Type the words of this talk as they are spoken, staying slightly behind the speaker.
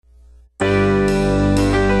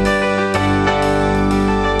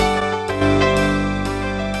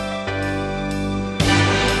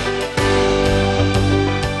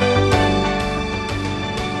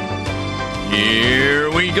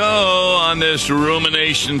this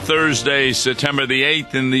Rumination Thursday, September the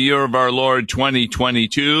 8th in the year of our Lord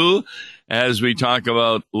 2022, as we talk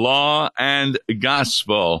about law and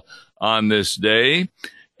gospel on this day.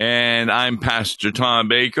 And I'm Pastor Tom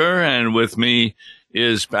Baker, and with me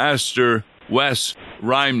is Pastor Wes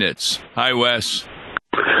Reimnitz. Hi, Wes.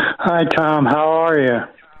 Hi, Tom. How are you?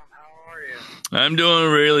 I'm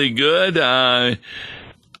doing really good. I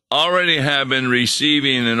already have been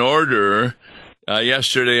receiving an order.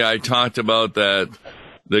 Yesterday I talked about the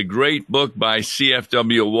great book by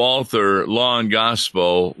C.F.W. Walther, Law and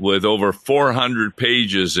Gospel, with over 400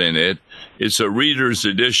 pages in it. It's a reader's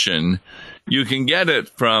edition. You can get it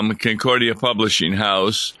from Concordia Publishing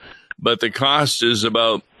House, but the cost is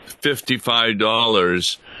about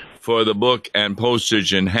 $55 for the book and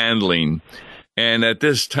postage and handling. And at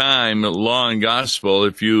this time, Law and Gospel,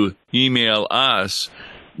 if you email us,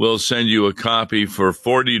 we'll send you a copy for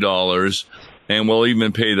 $40, and we'll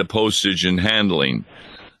even pay the postage and handling.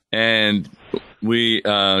 And we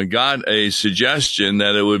got a suggestion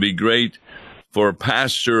that it would be great for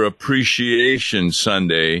Pastor Appreciation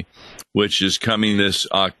Sunday, which is coming this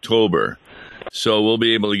October. So we'll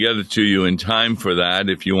be able to get it to you in time for that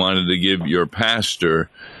if you wanted to give your pastor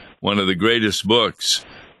one of the greatest books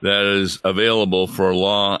that is available for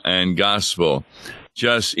law and gospel.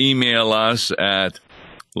 Just email us at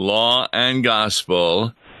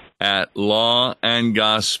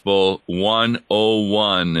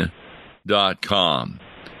lawandgospel101.com.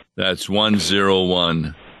 That's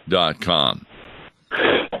 101.com.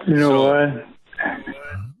 You know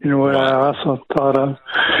what I also thought of?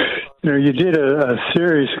 You did a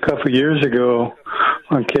series a couple of years ago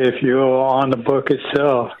on KFUO on the book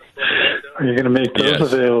itself. Are you going to make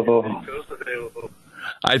those available?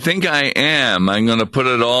 I think I am. I'm going to put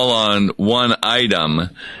it all on one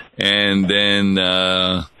item and then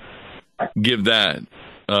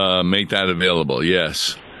make that available.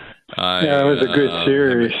 Yes. It was a good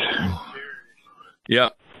series. Yeah.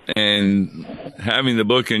 And having the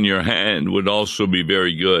book in your hand would also be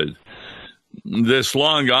very good. This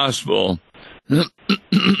Long Gospel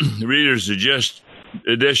Reader's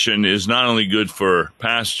Edition is not only good for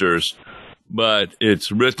pastors, but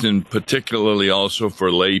it's written particularly also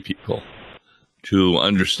for lay people to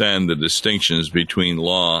understand the distinctions between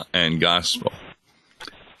law and gospel.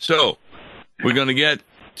 So we're going to get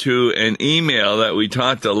to an email that we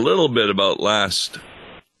talked a little bit about last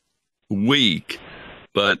week,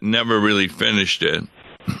 but never really finished it.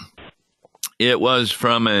 It was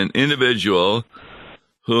from an individual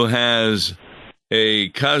who has a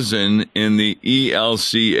cousin in the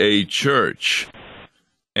ELCA church,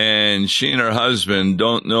 and she and her husband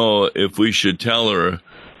don't know if we should tell her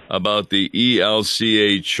about the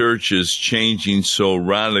ELCA churches changing so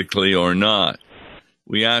radically or not.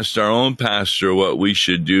 We asked our own pastor what we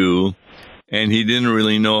should do, and he didn't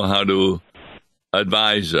really know how to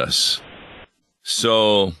advise us.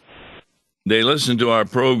 So they listen to our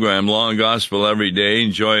program, Law and Gospel, every day,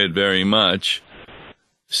 enjoy it very much.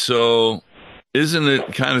 So isn't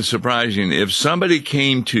it kind of surprising if somebody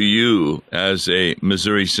came to you as a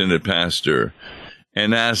Missouri Synod pastor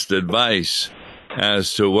and asked advice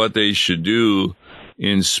as to what they should do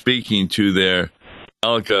in speaking to their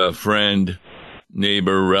ELCA friend,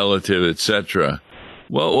 neighbor, relative, etc.?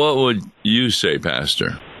 What would you say,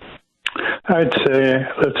 Pastor? I'd say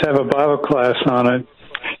let's have a Bible class on it.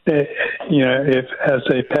 If as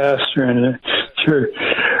a pastor in the church,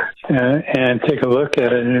 and take a look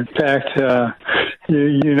at it. And in fact, I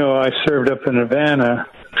served up in Havana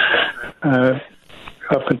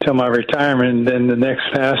up until my retirement, and then the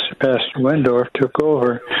next pastor, Pastor Wendorf, took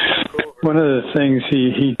over. One of the things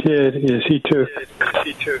he did is he took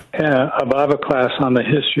a Bible class on the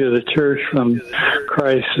history of the church from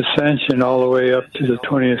Christ's ascension all the way up to the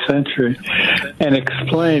 20th century, and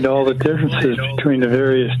explained all the differences between the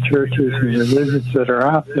various churches and religions that are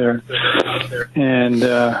out there. And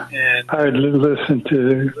I would listen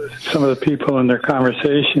to some of the people in their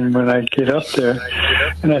conversation when I'd get up there,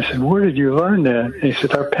 and I said, "Where did you learn that?" And he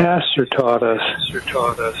said, "Our pastor taught us."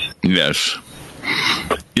 Yes.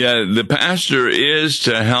 Yeah, the pastor is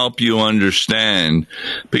to help you understand,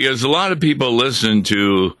 because a lot of people listen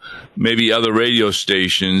to maybe other radio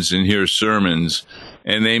stations and hear sermons,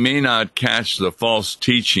 and they may not catch the false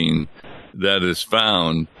teaching that is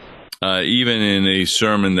found, even in a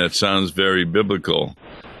sermon that sounds very biblical.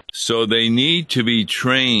 So they need to be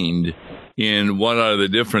trained in what are the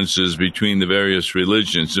differences between the various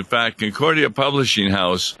religions. In fact, Concordia Publishing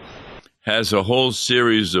House has a whole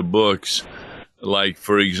series of books, like,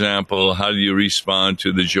 for example, how do you respond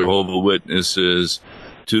to the Jehovah's Witnesses,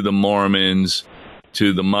 to the Mormons,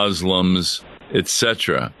 to the Muslims,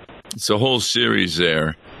 etc. It's a whole series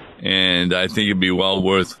there, and I think it'd be well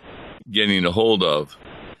worth getting a hold of.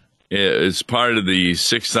 It's part of the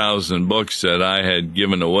 6,000 books that I had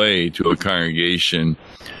given away to a congregation,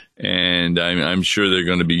 and I'm sure they're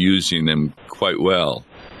going to be using them quite well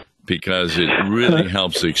because it really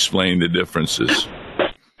helps explain the differences.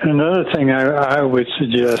 Another thing I would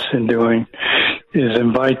suggest in doing is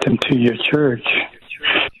invite them to your church.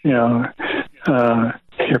 You know,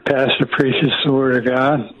 your pastor preaches the Word of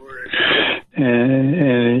God,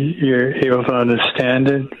 and you're able to understand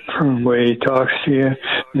it from the way he talks to you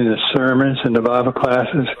in the sermons and the Bible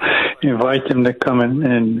classes. You invite them to come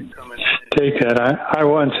and take that. I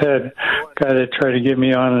once had a guy that tried to get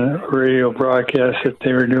me on a radio broadcast that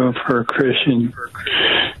they were doing for a Christian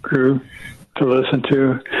group to listen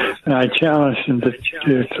to, and I challenged him to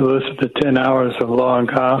listen to 10 hours of Law and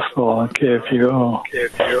Gospel on KFUO.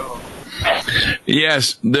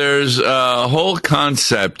 Yes, there's a whole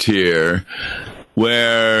concept here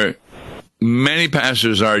where many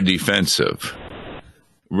pastors are defensive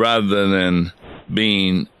rather than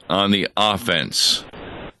being on the offense.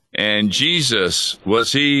 And Jesus,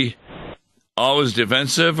 was he always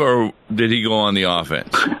defensive, or did he go on the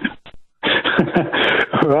offense?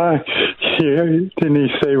 Right. Yeah, didn't he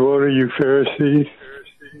say, "Woe to you, Pharisees"?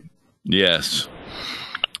 Yes.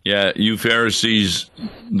 Yeah, you Pharisees,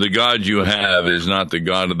 the God you have is not the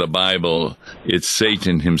God of the Bible. It's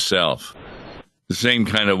Satan himself. The same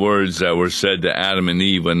kind of words that were said to Adam and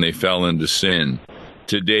Eve when they fell into sin,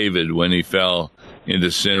 to David when he fell into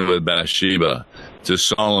sin with Bathsheba, to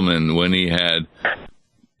Solomon when he had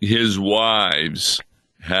his wives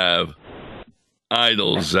have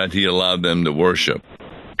idols that he allowed them to worship.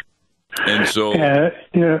 And so... and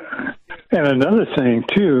another thing,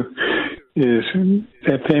 too, is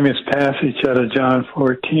that famous passage out of John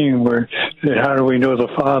 14 where how do we know the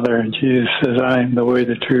Father? And Jesus says, "I am the way,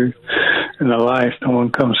 the truth, and the life. No one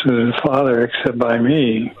comes to the Father except by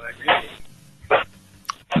me."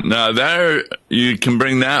 Now, there you can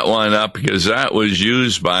bring that one up because that was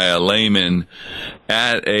used by a layman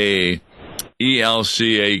at a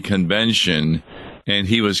ELCA convention, and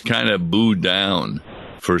he was kind of booed down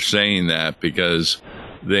for saying that because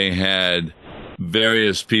they had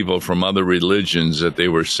various people from other religions that they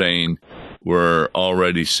were saying were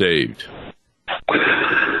already saved.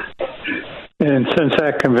 And since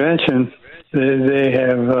that convention, they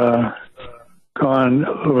have gone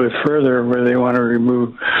a little bit further where they want to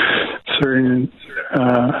remove certain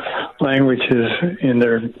languages in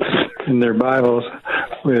their Bibles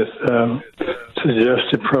with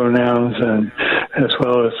suggested pronouns and as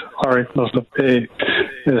well as articles of faith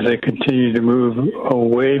as they continue to move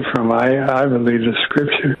away from, I believe, the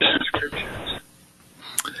Scriptures.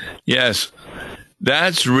 Yes,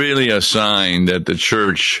 that's really a sign that the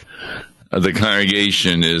church, the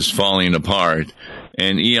congregation, is falling apart.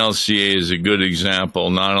 And ELCA is a good example,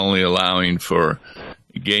 not only allowing for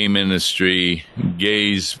gay ministry,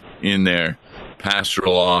 gays in their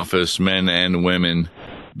pastoral office, men and women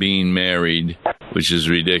being married, which is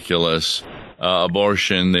ridiculous,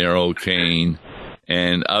 abortion, they're okaying,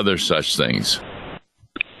 and other such things.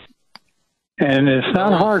 And it's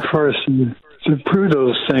not hard for us to prove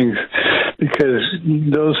those things because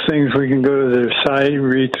those things we can go to their site,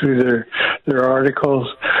 read through their articles,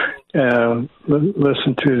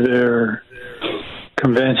 listen to their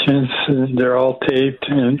conventions. They're all taped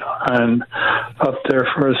and up there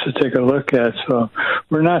for us to take a look at. So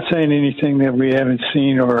we're not saying anything that we haven't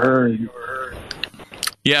seen or heard.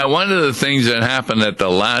 Yeah, one of the things that happened at the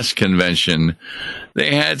last convention,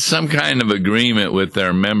 they had some kind of agreement with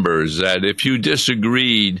their members that if you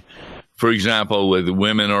disagreed, for example, with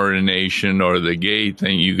women ordination or the gay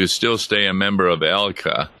thing, you could still stay a member of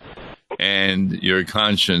ELCA and your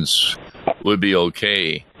conscience would be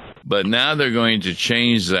okay. But now they're going to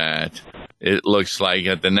change that, it looks like,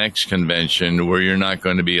 at the next convention where you're not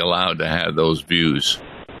going to be allowed to have those views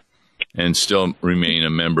and still remain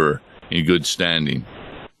a member in good standing.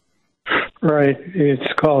 Right.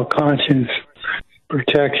 It's called conscience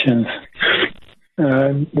protection,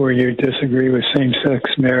 where you disagree with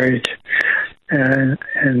same-sex marriage, and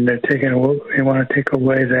they're they want to take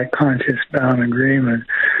away that conscience-bound agreement.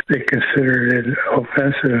 They consider it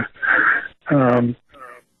offensive,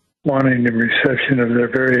 wanting the reception of their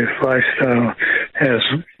various lifestyle. As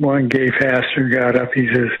one gay pastor got up, he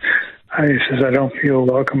says, I don't feel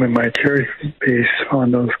welcome in my church based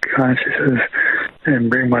on those consciences,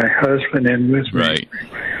 and bring my husband in with me. Right.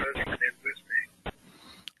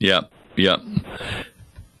 Yep.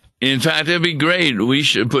 In fact, it'd be great. We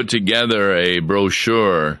should put together a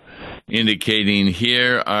brochure indicating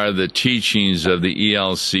here are the teachings of the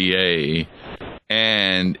ELCA,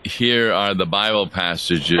 And here are the Bible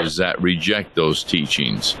passages that reject those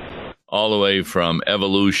teachings, all the way from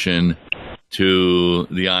evolution to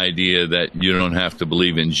the idea that you don't have to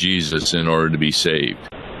believe in Jesus in order to be saved.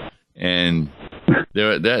 And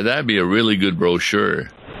that'd be a really good brochure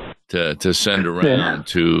to send around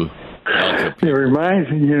to Alpha. It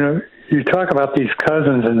reminds me, you talk about these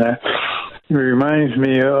cousins and that. It reminds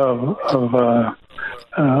me of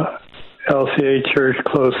LCA Church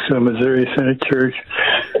close to Missouri Synod Church,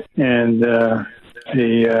 and the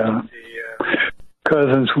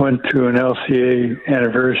cousins went to an LCA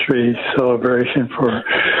anniversary celebration for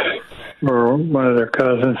one of their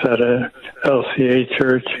cousins at a LCA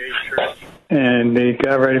church, and they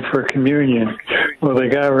got ready for communion. Well, they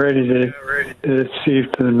got ready to see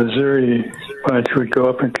if the Missouri bunch would go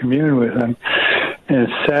up and commune with them. And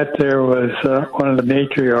sat there was one of the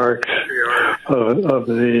matriarchs of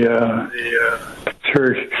the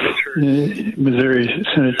church, Missouri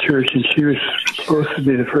Synod Church, and she was supposed to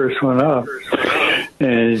be the first one up.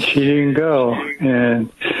 And she didn't go, and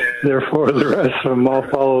therefore the rest of them all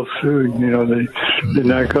followed suit. They did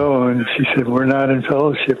not go, and she said, "We're not in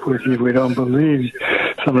fellowship with you. We don't believe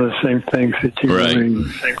some of the same things that you believe."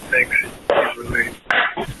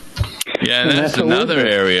 Yeah, and that's another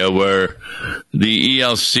area where the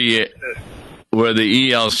ELCA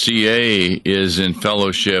is in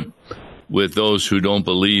fellowship with those who don't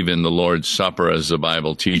believe in the Lord's Supper as the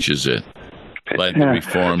Bible teaches it, like the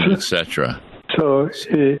Reformed, etc. So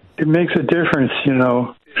it makes a difference,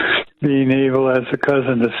 being able as a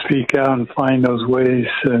cousin to speak out and find those ways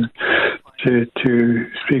to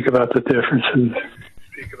speak about the differences.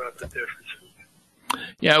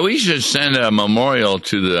 Yeah, we should send a memorial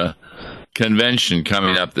to the convention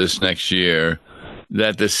coming up this next year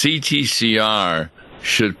that the CTCR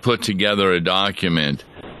should put together a document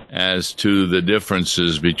as to the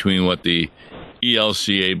differences between what the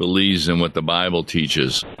ELCA believes and what the Bible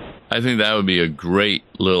teaches. I think that would be a great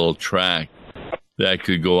little tract that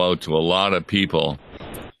could go out to a lot of people,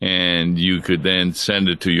 and you could then send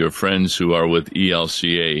it to your friends who are with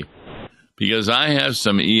ELCA. Because I have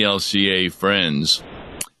some ELCA friends,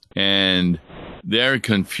 and they're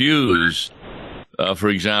confused. For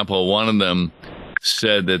example, one of them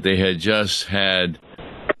said that they had just had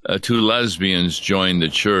 2 lesbians join the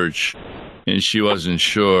church, and she wasn't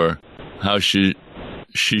sure how she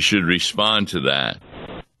should respond to that.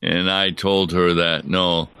 And I told her that,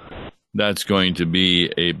 no, that's going to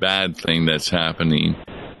be a bad thing that's happening.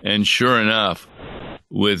 And sure enough,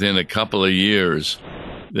 within a couple of years,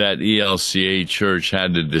 that ELCA church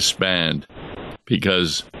had to disband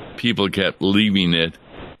because people kept leaving it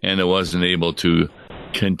and it wasn't able to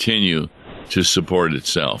continue to support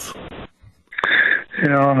itself.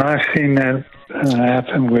 And I've seen that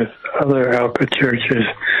happen with other Alpha churches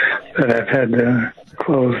that have had to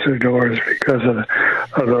close their doors because of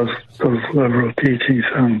those liberal teachings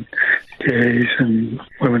on gays and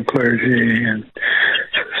women clergy and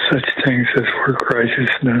such things as work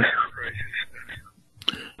righteousness.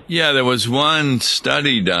 Yeah, there was one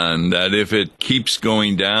study done that if it keeps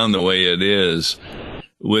going down the way it is,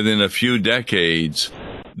 within a few decades,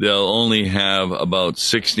 they'll only have about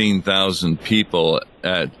 16,000 people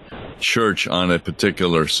at church on a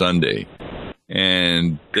particular Sunday.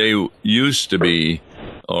 And they used to be,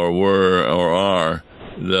 or were, or are,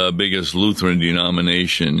 the biggest Lutheran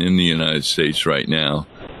denomination in the United States right now,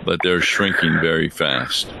 but they're shrinking very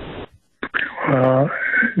fast. Well,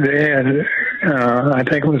 they had, I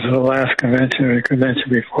think it was the last convention or the convention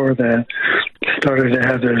before that, started to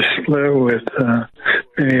have their split with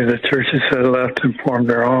many of the churches that left and formed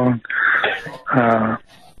their own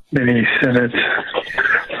many synods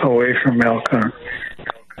away from Elkhorn.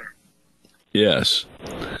 Yes.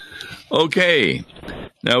 Okay.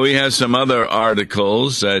 Now we have some other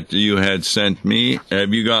articles that you had sent me.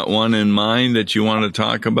 Have you got one in mind that you want to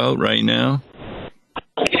talk about right now?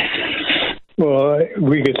 Well,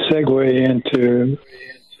 we could segue into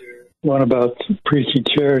one about preaching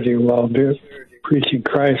charity while preaching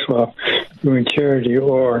Christ while doing charity,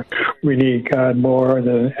 or we need God more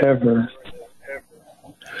than ever.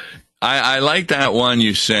 I like that one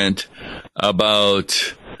you sent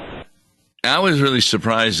about, I was really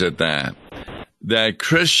surprised at that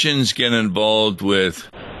Christians get involved with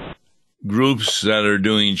groups that are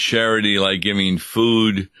doing charity, like giving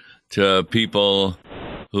food to people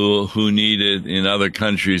who need it in other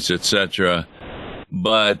countries, etc.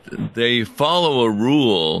 But they follow a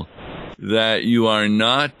rule that you are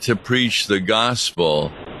not to preach the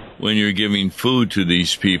gospel when you're giving food to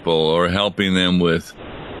these people or helping them with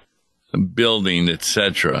building,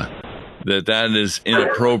 etc. That is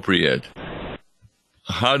inappropriate.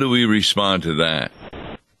 How do we respond to that?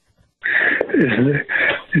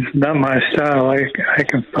 It's not my style. I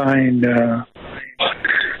can find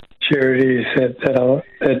charities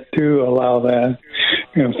that do allow that.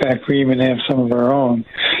 In fact, we even have some of our own.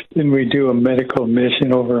 Then we do a medical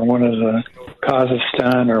mission over in one of the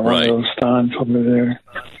Kazakhstan or one of those stans over there.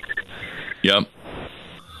 Yep.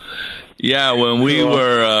 Yeah, when we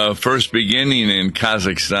were first beginning in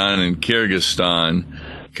Kazakhstan and Kyrgyzstan,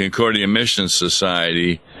 Concordia Mission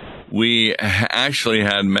Society, we actually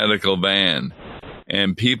had medical van,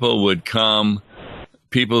 and people would come,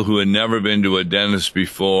 people who had never been to a dentist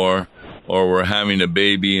before or were having a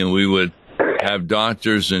baby, and we would have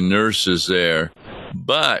doctors and nurses there.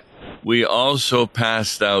 But we also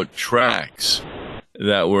passed out tracts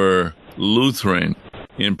that were Lutheran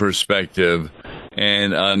in perspective,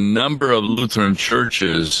 and a number of Lutheran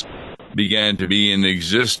churches began to be in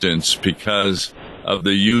existence because of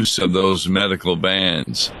the use of those medical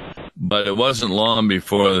vans. But it wasn't long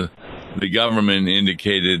before the government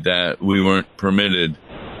indicated that we weren't permitted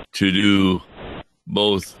to do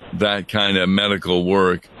both that kind of medical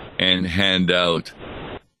work and hand out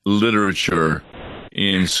literature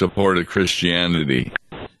in support of Christianity.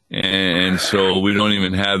 And so we don't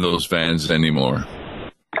even have those vans anymore.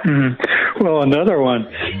 Well, another one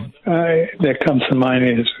that comes to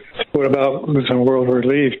mind is, what about Lutheran World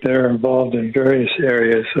Relief? They're involved in various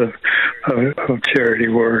areas of charity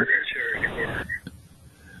work.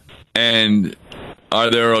 And are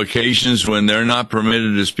there occasions when they're not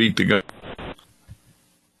permitted to speak to God?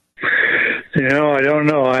 I don't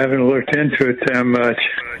know. I haven't looked into it that much.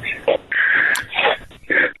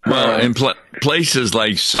 Well, in places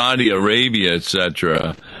like Saudi Arabia,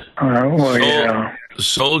 etc.,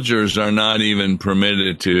 soldiers are not even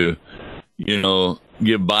permitted to,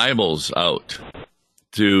 give Bibles out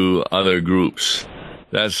to other groups.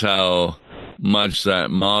 That's how much that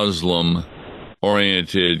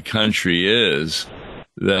Muslim-oriented country is,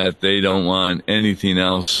 that they don't want anything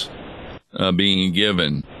else being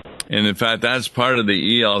given. And in fact, that's part of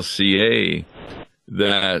the ELCA,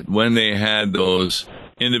 that when they had those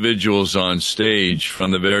individuals on stage from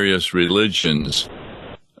the various religions,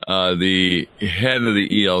 the head of the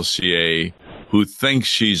ELCA, who thinks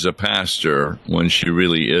she's a pastor when she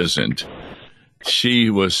really isn't, she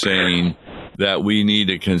was saying that we need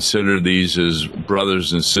to consider these as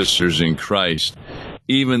brothers and sisters in Christ,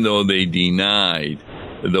 even though they denied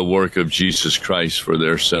the work of Jesus Christ for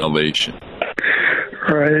their salvation.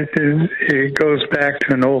 Right. It goes back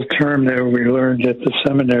to an old term that we learned at the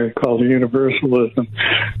seminary called universalism,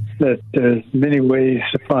 that there's many ways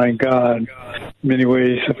to find God, many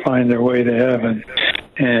ways to find their way to heaven,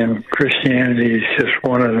 and Christianity is just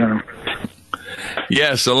one of them.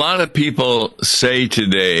 Yes, a lot of people say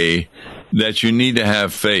today that you need to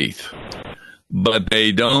have faith, but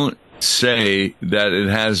they don't say that it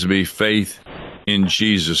has to be faith in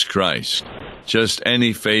Jesus Christ. Just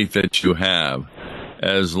any faith that you have.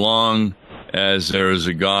 As long as there is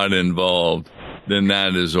a God involved, then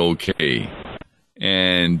that is okay.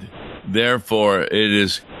 And therefore, it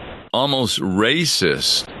is almost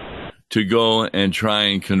racist to go and try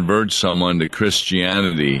and convert someone to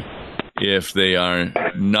Christianity if they are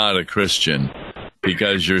not a Christian,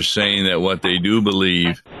 because you're saying that what they do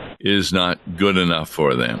believe is not good enough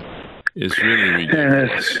for them. It's really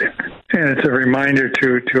ridiculous. And it's a reminder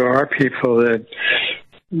to our people that,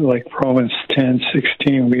 like Romans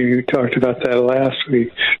 10:16, we talked about that last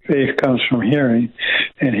week. Faith comes from hearing,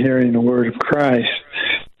 and hearing the word of Christ.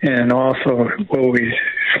 And also what we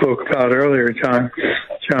spoke about earlier, John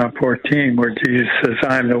 14, where Jesus says,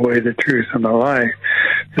 "I'm the way, the truth, and the life."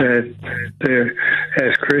 That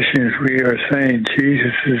as Christians, we are saying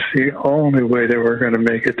Jesus is the only way that we're going to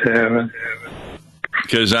make it to heaven.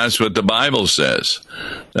 Because that's what the Bible says.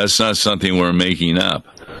 That's not something we're making up.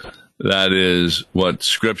 That is what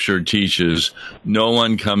Scripture teaches. No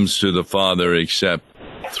one comes to the Father except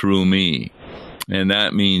through me. And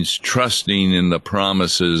that means trusting in the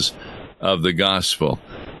promises of the gospel.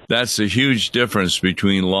 That's a huge difference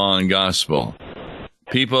between law and gospel.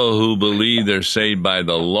 People who believe they're saved by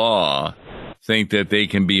the law think that they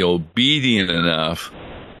can be obedient enough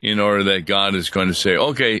in order that God is going to say,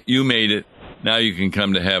 okay, you made it. Now you can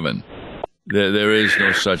come to heaven. There is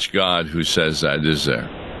no such God who says that, is there?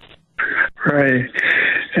 Right.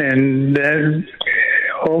 And that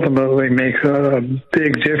ultimately makes a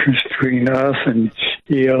big difference between us and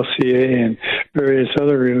ELCA and various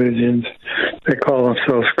other religions that call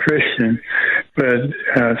themselves Christian, but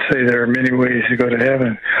say there are many ways to go to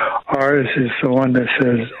heaven. Ours is the one that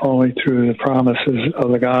says only through the promises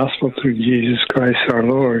of the gospel through Jesus Christ our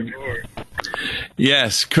Lord.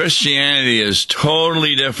 Yes, Christianity is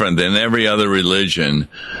totally different than every other religion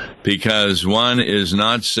because one is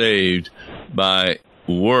not saved by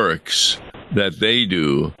works that they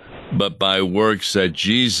do, but by works that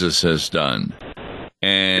Jesus has done.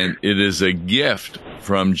 And it is a gift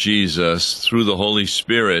from Jesus through the Holy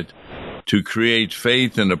Spirit to create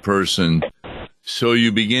faith in a person so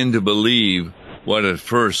you begin to believe what at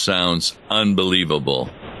first sounds unbelievable,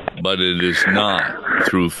 but it is not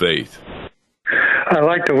through faith. I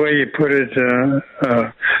like the way you put it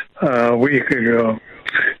a week ago.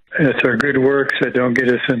 It's our good works that don't get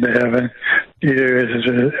us into heaven. Neither is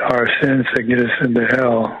it our sins that get us into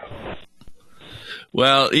hell.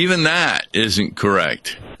 Well, even that isn't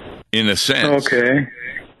correct, in a sense. Okay.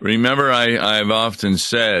 Remember, I've often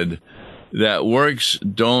said that works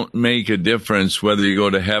don't make a difference whether you go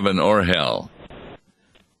to heaven or hell.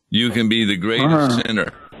 You can be the greatest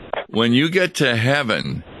sinner. When you get to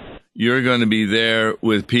heaven, you're going to be there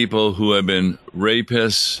with people who have been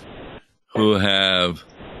rapists, who have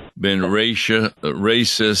been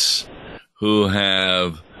racists, who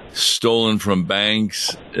have stolen from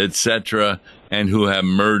banks, etc., and who have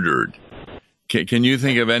murdered. Can you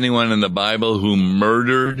think of anyone in the Bible who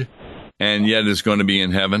murdered and yet is going to be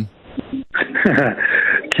in heaven?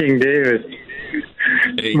 King David.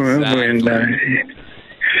 Exactly. When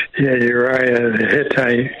Uriah the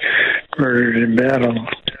Hittite murdered in battle.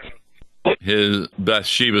 His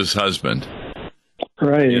Bathsheba's husband.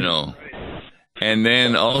 Right. You know. And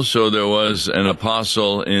then also there was an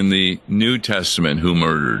apostle in the New Testament who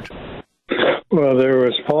murdered. Well, there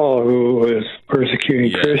was Paul who was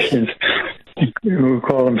persecuting Christians, who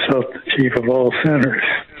called himself the chief of all sinners.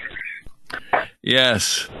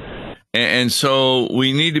 Yes. And so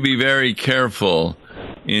we need to be very careful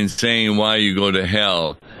in saying why you go to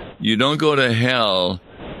hell. You don't go to hell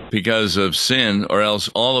because of sin, or else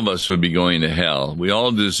all of us would be going to hell. We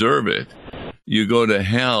all deserve it. You go to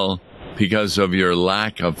hell because of your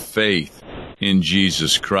lack of faith in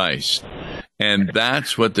Jesus Christ. And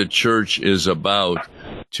that's what the church is about,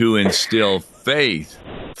 to instill faith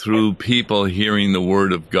through people hearing the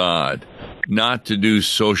Word of God, not to do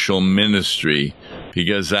social ministry,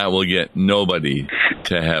 because that will get nobody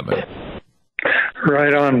to heaven.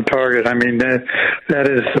 Right on target. I mean, that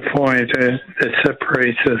is the point that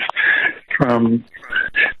separates us from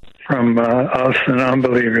us and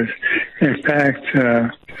unbelievers. In fact,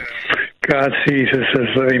 God sees us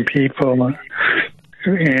as living people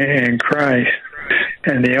in Christ,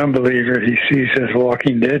 and the unbeliever he sees as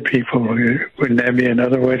walking dead people. Wouldn't that be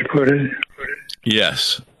another way to put it?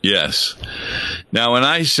 Yes. Now, when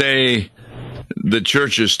I say the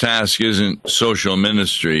church's task isn't social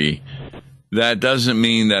ministry, that doesn't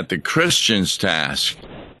mean that the Christian's task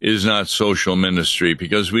is not social ministry,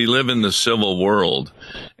 because we live in the civil world,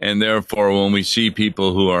 and therefore when we see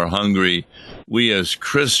people who are hungry, we as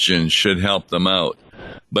Christians should help them out.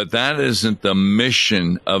 But that isn't the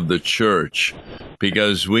mission of the church,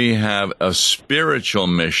 because we have a spiritual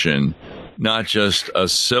mission, not just a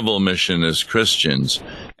civil mission as Christians.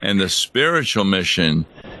 And the spiritual mission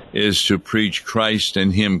is to preach Christ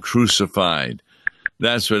and Him crucified.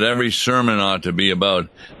 That's what every sermon ought to be about.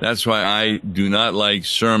 That's why I do not like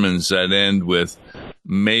sermons that end with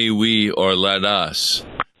 "may we" or "let us,"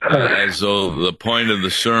 as though the point of the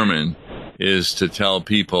sermon is to tell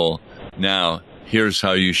people, now, here's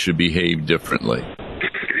how you should behave differently.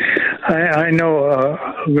 I know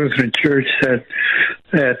a Lutheran church that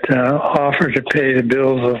offered to pay the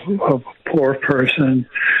bills of a poor person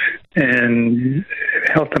and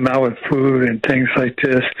help them out with food and things like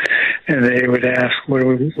this. And they would ask, what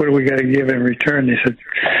do we got to give in return? They said,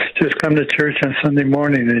 just come to church on Sunday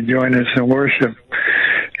morning and join us in worship.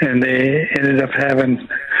 And they ended up having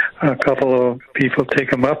a couple of people take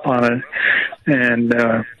them up on it. And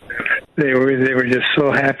they were just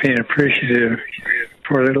so happy and appreciative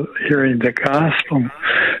for hearing the gospel.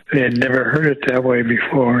 They had never heard it that way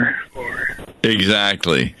before.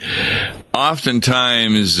 Exactly.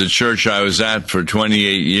 Oftentimes, the church I was at for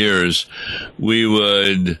 28 years, we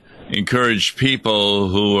would encourage people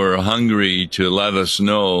who were hungry to let us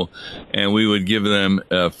know, and we would give them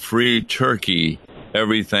a free turkey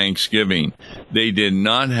every Thanksgiving. They did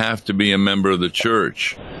not have to be a member of the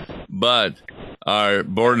church, but our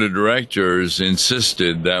board of directors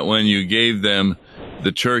insisted that when you gave them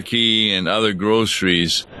the turkey and other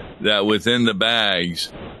groceries, that within the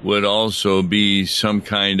bags would also be some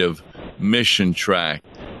kind of mission tract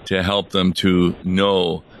to help them to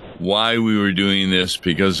know why we were doing this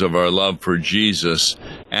because of our love for Jesus,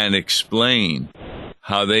 and explain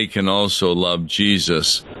how they can also love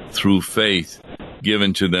Jesus through faith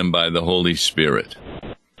given to them by the Holy Spirit.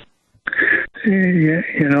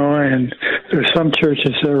 and there's some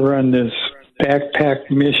churches that run this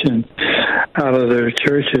backpack mission out of their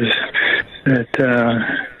churches that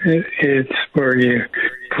it's where you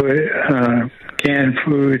put canned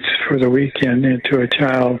foods for the weekend into a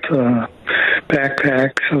child's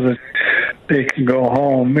backpack so that they can go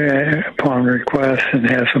home upon request and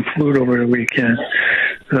have some food over the weekend.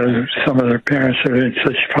 Some of their parents are in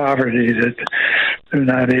such poverty that they're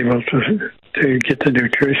not able to get the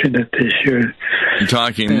nutrition that they should. I'm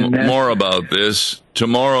talking more about this.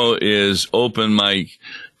 Tomorrow is Open Mic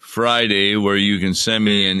Friday, where you can send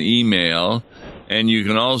me an email, and you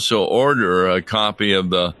can also order a copy of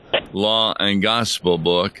the Law and Gospel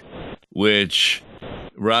book, which,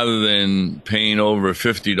 rather than paying over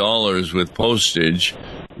 $50 with postage,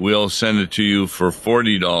 we'll send it to you for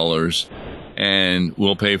 $40, and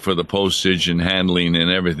we'll pay for the postage and handling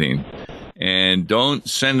and everything. And don't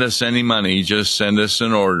send us any money, just send us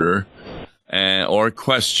an order or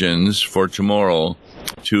questions for tomorrow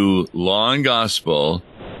to Law and Gospel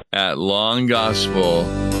at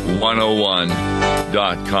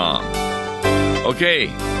lawandgospel101.com. Okay,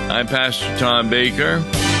 I'm Pastor Tom Baker,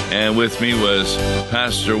 and with me was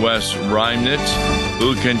Pastor Wes Reimnitz,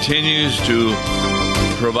 who continues to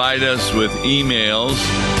provide us with emails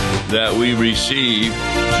that we receive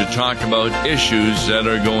to talk about issues that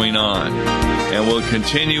are going on. And we'll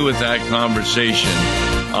continue with that conversation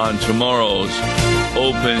on tomorrow's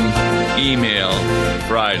Open Email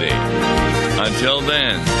Friday. Until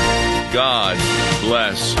then, God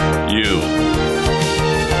bless you.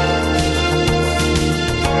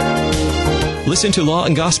 Listen to Law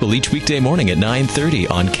and Gospel each weekday morning at 9:30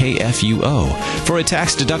 on KFUO. For a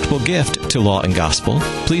tax-deductible gift to Law and Gospel,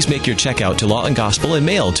 please make your check out to Law and Gospel and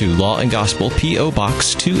mail to Law and Gospel, P.O.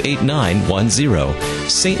 Box 28910,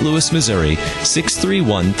 St. Louis, Missouri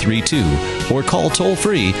 63132, or call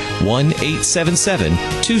toll-free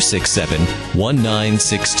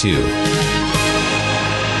 1-877-267-1962.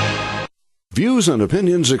 Views and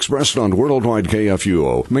opinions expressed on Worldwide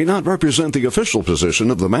KFUO may not represent the official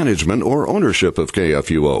position of the management or ownership of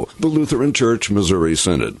KFUO, the Lutheran Church Missouri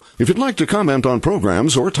Synod. If you'd like to comment on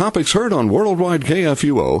programs or topics heard on Worldwide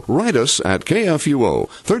KFUO, write us at KFUO,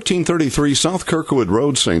 1333 South Kirkwood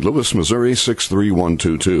Road, St. Louis, Missouri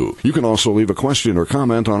 63122. You can also leave a question or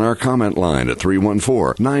comment on our comment line at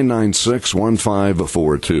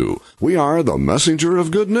 314-996-1542. We are the messenger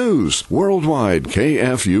of good news, Worldwide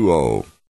KFUO.